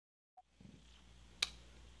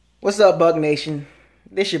What's up, Bug Nation?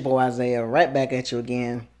 This your boy Isaiah, right back at you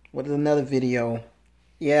again with another video.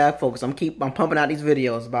 Yeah, folks, I'm pumping out these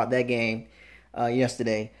videos about that game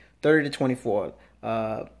yesterday,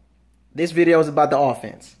 30-24. This video is about the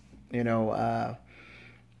offense. I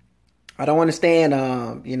don't understand,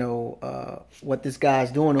 what this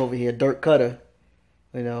guy's doing over here, Dirk Koetter.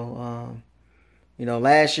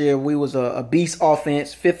 Last year we was a beast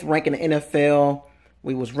offense, 5th rank in the NFL.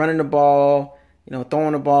 We was running the ball,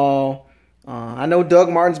 throwing the ball. I know Doug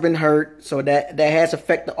Martin's been hurt, so that has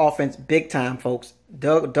affected the offense big time, folks.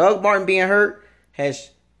 Doug Martin being hurt has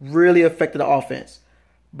really affected the offense.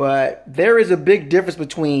 But there is a big difference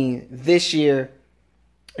between this year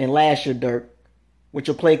and last year, Dirk, with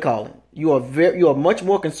your play calling. You are much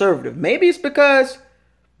more conservative. Maybe it's because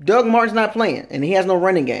Doug Martin's not playing and he has no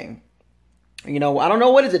running game. I don't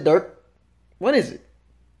know. What is it, Dirk? What is it?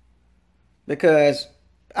 Because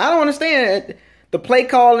I don't understand the play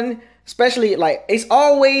calling, especially it's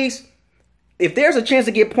always, if there's a chance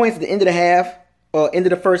to get points at the end of the half or end of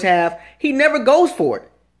the first half, he never goes for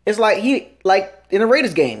it. It's like in the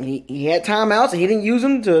Raiders game, he had timeouts and he didn't use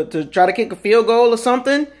them to try to kick a field goal or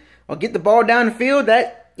something or get the ball down the field.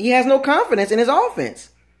 That he has no confidence in his offense.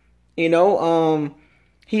 He's done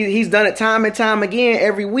it time and time again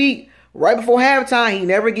every week. Right before halftime, he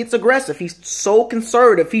never gets aggressive. He's so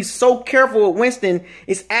conservative. He's so careful with Winston.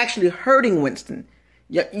 It's actually hurting Winston.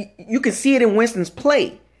 You can see it in Winston's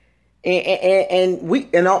play. But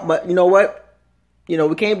you know what?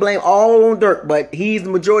 We can't blame all on Dirk, but he's the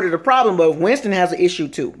majority of the problem. But Winston has an issue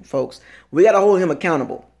too, folks. We got to hold him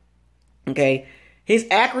accountable. Okay? His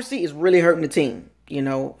accuracy is really hurting the team.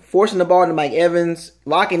 Forcing the ball to Mike Evans,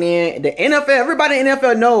 locking in. The NFL, everybody in the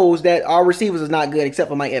NFL knows that our receivers is not good except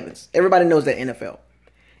for Mike Evans. Everybody knows that in the NFL.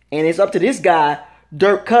 And it's up to this guy,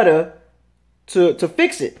 Dirk Koetter, to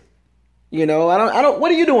fix it. I don't what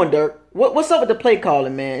are you doing, Dirk? What's up with the play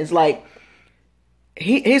calling, man? It's like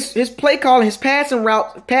his play calling, his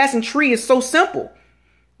passing tree is so simple.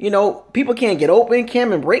 People can't get open.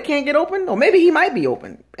 Cameron Brake can't get open. Or maybe he might be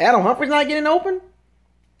open. Adam Humphrey's not getting open.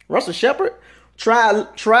 Russell Shepard. Tried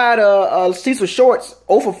Cecil Shorts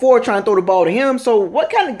 0 for 4 trying to throw the ball to him. So what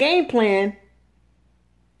kind of game plan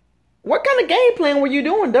were you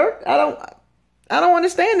doing, Dirk? I don't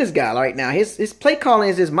understand this guy right now. His play calling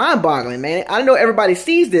is just mind boggling, man. I know everybody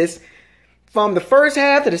sees this from the first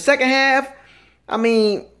half to the second half. I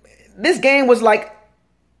mean, this game was like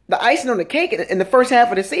the icing on the cake in the first half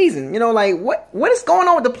of the season. What is going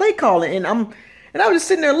on with the play calling? And I was just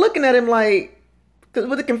sitting there looking at him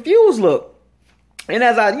with a confused look. And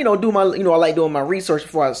as I, do my, I like doing my research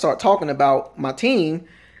before I start talking about my team.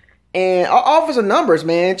 And our offensive numbers,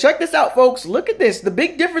 man. Check this out, folks. Look at this. The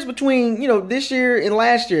big difference between, this year and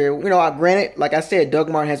last year. Granted, like I said, Doug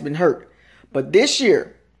Martin has been hurt. But this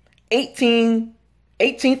year, 18th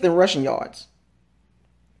in rushing yards.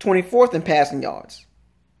 24th in passing yards.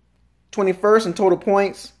 21st in total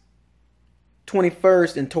points.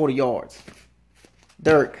 21st in total yards.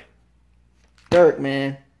 Dirk,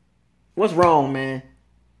 man. What's wrong, man?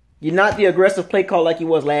 You're not the aggressive play call like he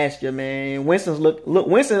was last year, man.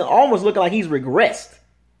 Winston almost looking like he's regressed.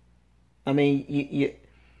 I mean,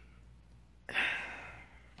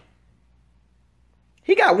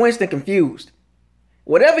 he got Winston confused.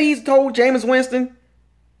 Whatever he's told Jameis Winston,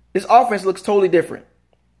 this offense looks totally different.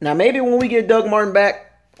 Now, maybe when we get Doug Martin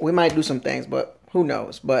back, we might do some things, but who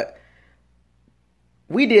knows? But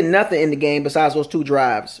we did nothing in the game besides those 2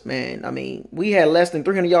 drives, man. I mean, we had less than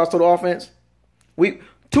 300 yards total offense.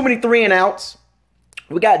 Too many 3 and outs.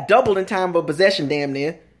 We got doubled in time of possession, damn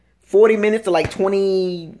near. 40 minutes to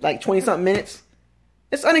 20 something minutes.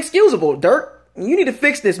 It's unexcusable, Dirk. You need to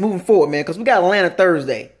fix this moving forward, man, because we got Atlanta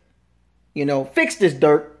Thursday. Fix this,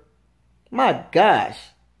 Dirk. My gosh.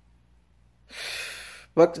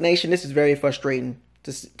 Bucs Nation, this is very frustrating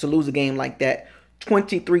to lose a game like that.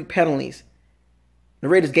 23 penalties. The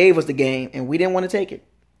Raiders gave us the game, and we didn't want to take it.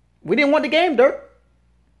 We didn't want the game, Dirk.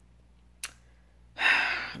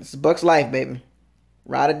 This is Bucs life, baby.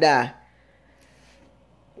 Ride or die.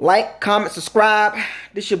 Like, comment, subscribe.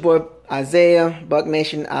 This your boy Isaiah, Buc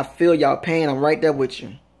Nation. I feel y'all pain. I'm right there with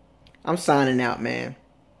you. I'm signing out, man.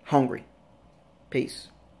 Hungry. Peace.